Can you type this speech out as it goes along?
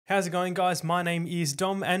How's it going, guys? My name is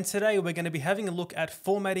Dom, and today we're going to be having a look at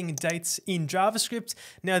formatting dates in JavaScript.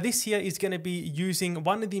 Now, this here is going to be using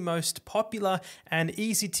one of the most popular and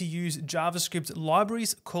easy to use JavaScript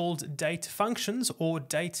libraries called date-fns or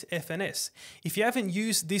date-fns. If you haven't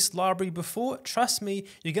used this library before, trust me,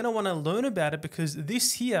 you're going to want to learn about it because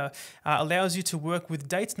this here allows you to work with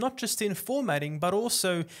dates, not just in formatting, but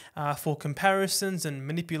also for comparisons and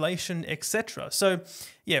manipulation, etc. So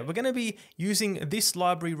yeah, we're going to be using this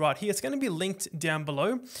library right here. It's going to be linked down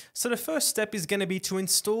below. So the first step is going to be to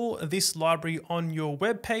install this library on your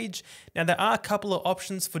web page. Now, there are a couple of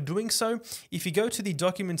options for doing so. If you go to the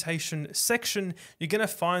documentation section, you're going to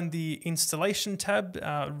find the installation tab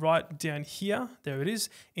right down here. There it is,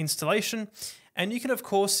 installation. And you can, of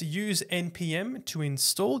course, use npm to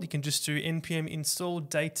install. You can just do npm install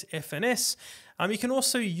date-fns. You can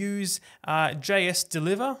also use JS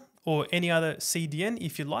deliver or any other CDN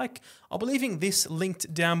if you like. I'll be leaving this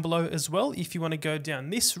linked down below as well if you want to go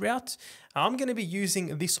down this route. I'm going to be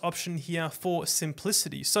using this option here for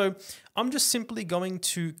simplicity. So I'm just simply going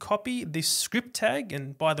to copy this script tag.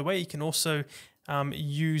 And by the way, you can also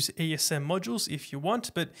use ESM modules if you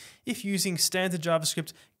want, but if using standard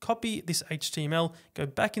JavaScript, copy this HTML, go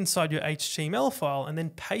back inside your HTML file and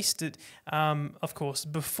then paste it, of course,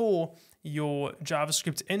 before your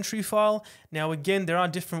JavaScript entry file. Now, again, there are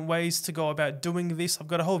different ways to go about doing this. I've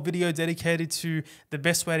got a whole video dedicated to the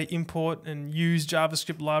best way to import and use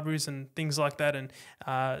JavaScript libraries and things like that and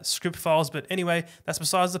script files. But anyway, that's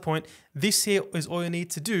besides the point. This here is all you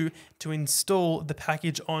need to do to install the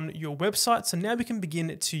package on your website. So now we can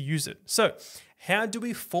begin to use it. So how do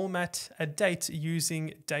we format a date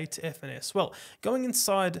using date-fns? Well, going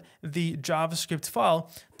inside the JavaScript file,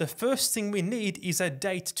 the first thing we need is a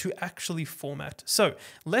date to actually format. So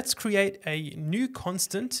let's create a new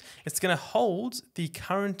constant. It's going to hold the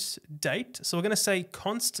current date. So we're going to say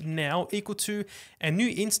const now equal to a new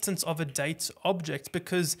instance of a date object,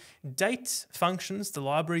 because date functions, the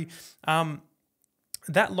library,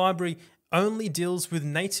 that library only deals with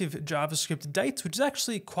native JavaScript dates, which is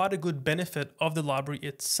actually quite a good benefit of the library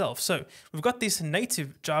itself. So we've got this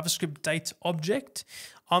native JavaScript date object.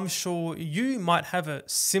 I'm sure you might have a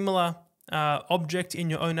similar object in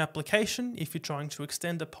your own application if you're trying to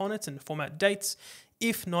extend upon it and format dates.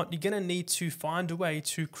 If not, you're going to need to find a way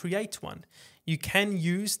to create one. You can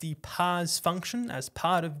use the parse function as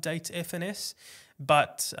part of date-fns,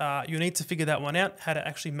 but you need to figure that one out, how to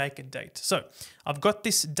actually make a date. So I've got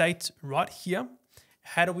this date right here.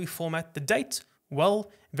 How do we format the date?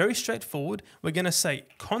 Well, very straightforward. We're going to say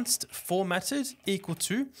const formatted equal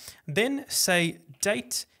to, then say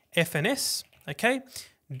date-fns, okay,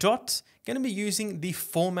 dot, going to be using the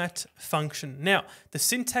format function. Now, the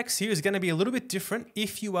syntax here is going to be a little bit different.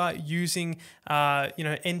 If you are using,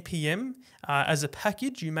 npm as a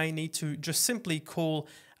package, you may need to just simply call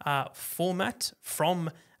format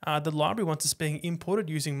from the library once it's being imported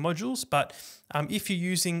using modules. But if you're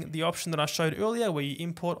using the option that I showed earlier where you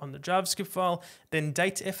import on the JavaScript file, then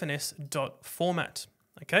date-fns.format,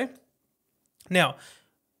 okay? Now,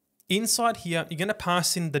 inside here, you're going to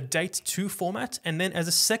pass in the date to format, and then as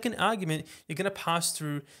a second argument, you're going to pass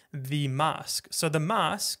through the mask. So the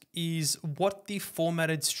mask is what the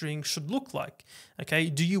formatted string should look like, okay?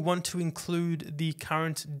 Do you want to include the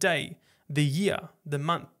current day, the year, the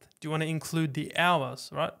month? Do you want to include the hours,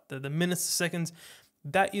 right? The minutes, the seconds?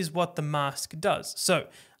 That is what the mask does. So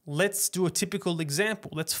let's do a typical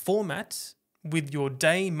example. Let's format with your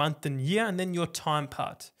day, month, and year, and then your time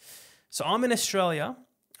part. So I'm in Australia,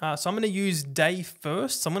 so I'm going to use day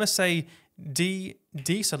first. So I'm going to say D,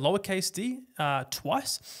 so lowercase d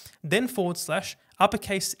twice, then /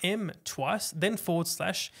 uppercase M twice, then / 4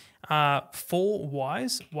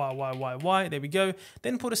 y's, y, there we go.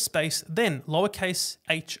 Then put a space, then lowercase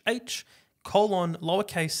h, colon,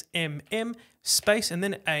 lowercase m, space, and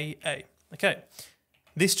then a. Okay,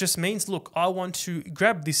 this just means, look, I want to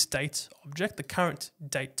grab this date object, the current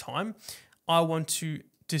date time. I want to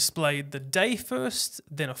display the day first,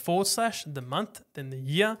 then a / the month, then the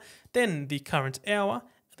year, then the current hour,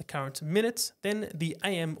 the current minutes, then the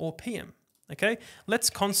AM or PM. Okay, let's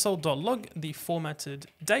console.log the formatted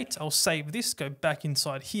date. I'll save this, go back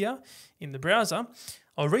inside here in the browser.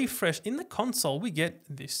 I'll refresh. In the console, we get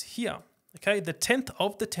this here. Okay, the 10th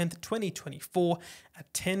of the 10th, 2024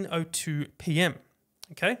 at 10:02 p.m.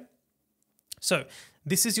 Okay, so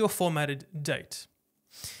this is your formatted date.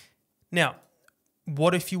 Now,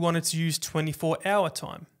 what if you wanted to use 24-hour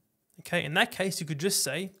time? Okay, in that case, you could just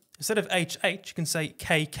say, instead of HH, you can say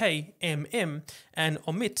KKMM and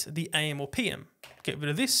omit the AM or PM. Get rid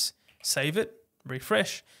of this, save it,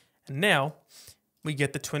 refresh, and now we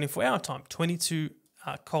get the 24-hour time, 22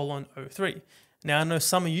 colon 03. Now, I know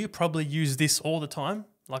some of you probably use this all the time.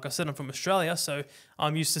 Like I said, I'm from Australia, so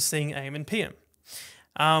I'm used to seeing AM and PM.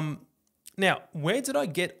 Now, where did I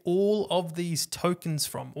get all of these tokens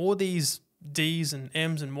from? All these Ds and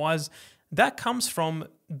Ms and Ys? That comes from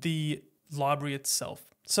the library itself.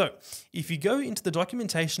 So if you go into the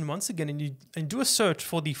documentation once again and do a search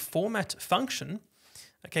for the format function,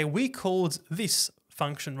 okay, we called this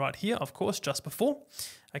function right here, of course, just before,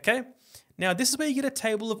 okay? Now, this is where you get a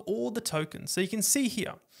table of all the tokens. So you can see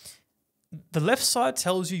here, the left side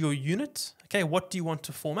tells you your unit, okay, what do you want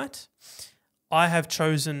to format? I have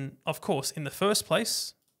chosen, of course, in the first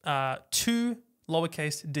place, 2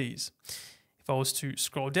 lowercase ds. If I was to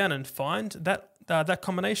scroll down and find that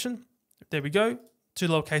combination, there we go, 2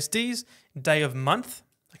 lowercase ds, day of month,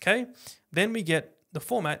 okay? Then we get the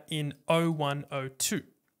format in 0102.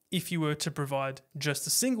 If you were to provide just a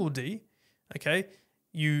single D, okay,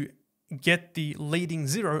 you get the leading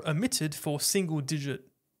 0 omitted for single digit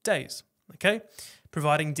days, okay?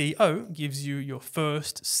 Providing DO gives you your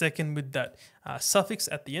first, second with that suffix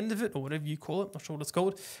at the end of it, or whatever you call it, not sure what it's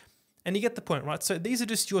called. And you get the point, right? So these are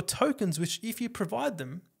just your tokens, which if you provide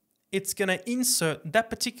them, it's going to insert that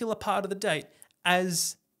particular part of the date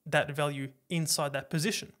as that value inside that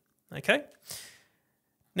position, okay?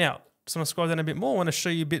 Now, so I'm going to scroll down a bit more. I want to show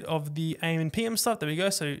you a bit of the AM and PM stuff. There we go.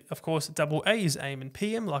 So, of course, double A is AM and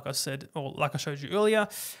PM, like I said, or like I showed you earlier.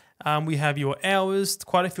 We have your hours,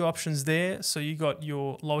 quite a few options there. So you got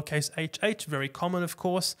your lowercase hh, very common, of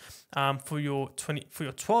course, for your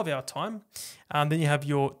 12-hour time. Then you have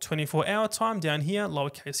your 24-hour time down here,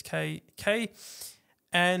 lowercase k.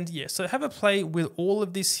 And yeah, so have a play with all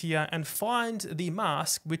of this here and find the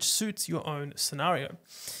mask which suits your own scenario.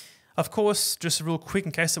 Of course, just real quick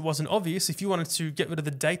in case it wasn't obvious, if you wanted to get rid of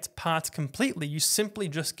the date part completely, you simply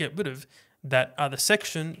just get rid of that other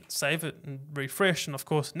section, save it and refresh, and of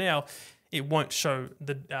course now it won't show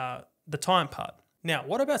the time part. Now,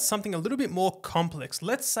 what about something a little bit more complex?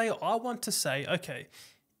 Let's say I want to say, okay,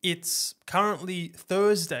 it's currently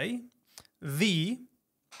Thursday, the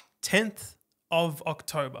 10th of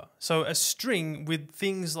October. So a string with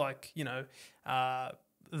things like, you know,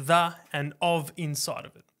 the and of inside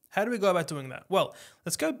of it. How do we go about doing that? Well,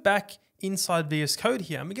 let's go back inside VS Code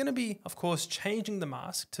here. And we're going to be, of course, changing the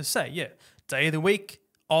mask to say, yeah, day of the week,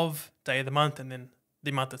 of day of the month, and then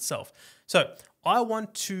the month itself. So I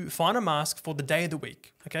want to find a mask for the day of the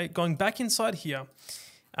week. Okay, going back inside here,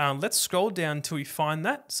 let's scroll down until we find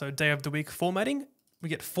that. So day of the week formatting, we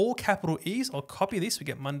get 4 capital E's. I'll copy this. We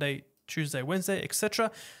get Monday, Tuesday, Wednesday,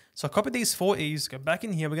 etc. So I copy these 4 E's, go back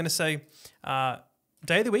in here. We're going to say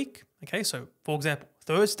day of the week. Okay, so for example,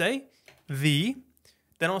 Thursday, then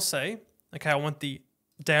I'll say, okay, I want the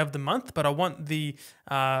day of the month, but I want the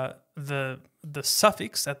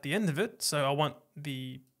suffix at the end of it. So I want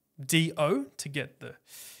the DO to get the,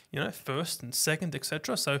 you know, first and second,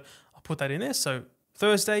 etc. So I'll put that in there. So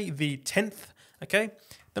Thursday, the 10th, okay?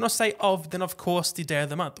 Then I'll say of, then of course the day of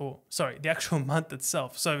the month, or sorry, the actual month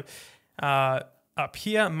itself. So up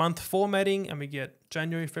here, month formatting, and we get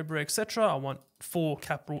January, February, etc. I want 4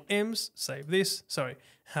 capital M's, save this, sorry,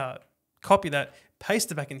 copy that,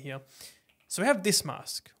 paste it back in here. So we have this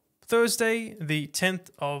mask, Thursday, the 10th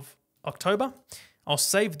of October. I'll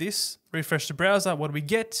save this, refresh the browser. What do we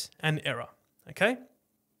get? An error, okay?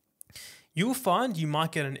 You'll find you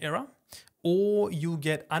might get an error, or you'll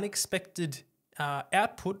get unexpected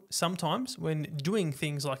output sometimes when doing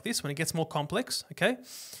things like this, when it gets more complex, okay?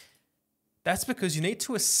 That's because you need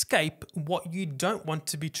to escape what you don't want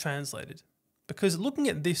to be translated. Because looking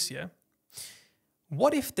at this here,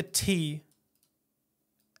 what if the T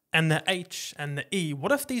and the H and the E,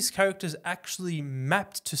 what if these characters actually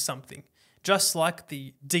mapped to something, just like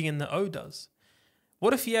the D and the O does?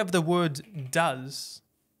 What if you have the word does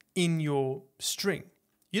in your string?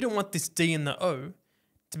 You don't want this D and the O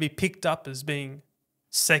to be picked up as being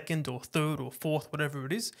second or third or fourth, whatever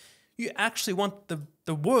it is. You actually want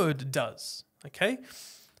the word does, okay?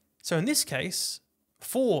 So in this case,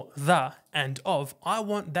 for the and of, I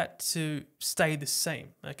want that to stay the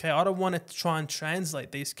same, okay? I don't want to try and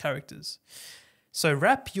translate these characters. So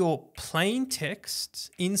wrap your plain text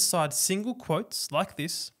inside single quotes like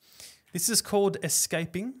this. This is called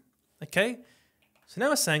escaping, okay? So now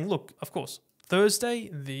we're saying, look, of course, Thursday,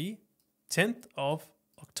 the 10th of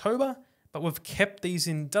October, but we've kept these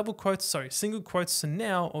in double quotes, sorry, single quotes. So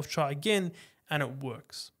now I'll try again and it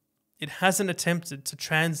works. It hasn't attempted to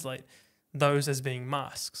translate those as being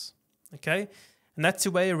masks, okay? And that's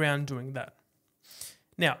a way around doing that.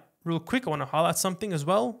 Now, real quick, I want to highlight something as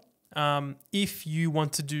well. If you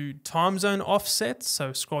want to do time zone offsets,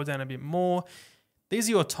 so scroll down a bit more, These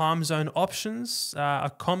are your time zone options. A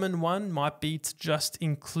common one might be to just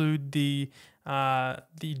include the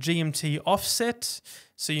GMT offset.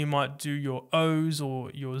 So you might do your O's or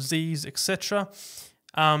your Z's, etc.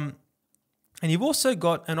 And you've also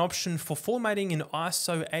got an option for formatting in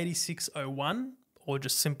ISO 8601 or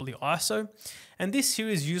just simply ISO. And this here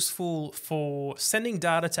is useful for sending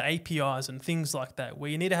data to APIs and things like that, where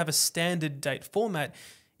you need to have a standard date format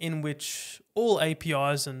in which all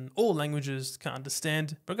APIs and all languages can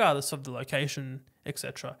understand, regardless of the location,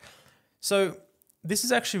 etc. So this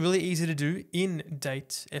is actually really easy to do in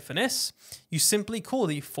date-fns. You simply call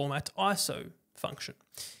the format ISO function.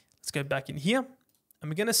 Let's go back in here, and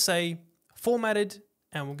we're going to say formatted,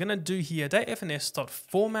 and we're going to do here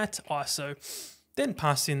date-fns.format ISO, then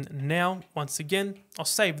pass in now. Once again, I'll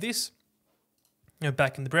save this, go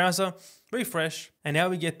back in the browser, refresh, and now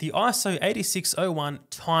we get the ISO 8601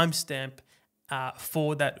 timestamp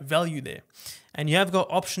for that value there. And you have got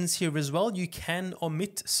options here as well. You can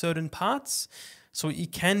omit certain parts. So what you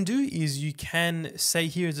can do is you can say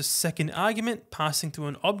here is a second argument passing to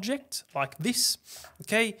an object like this,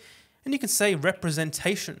 okay? And you can say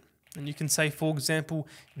representation, and you can say, for example,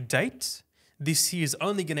 date. This here is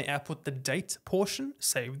only going to output the date portion.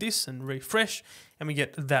 Save this and refresh, and we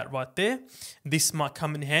get that right there. This might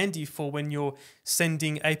come in handy for when you're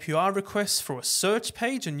sending API requests for a search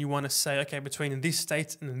page and you want to say, okay, between this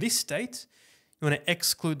date and this date, you want to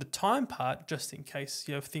exclude the time part just in case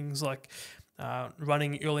you have things like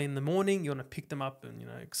running early in the morning, you want to pick them up and,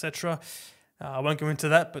 etc. I won't go into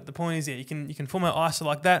that, but the point is, yeah, you can format ISO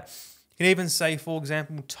like that. You can even say, for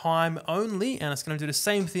example, time only, and it's going to do the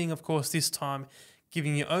same thing, of course, this time,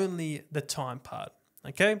 giving you only the time part,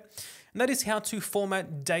 okay? And that is how to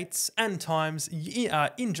format dates and times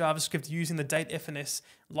in JavaScript using the date-fns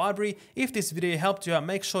library. If this video helped you out,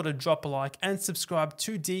 make sure to drop a like and subscribe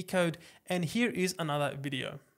to Decode, and here is another video.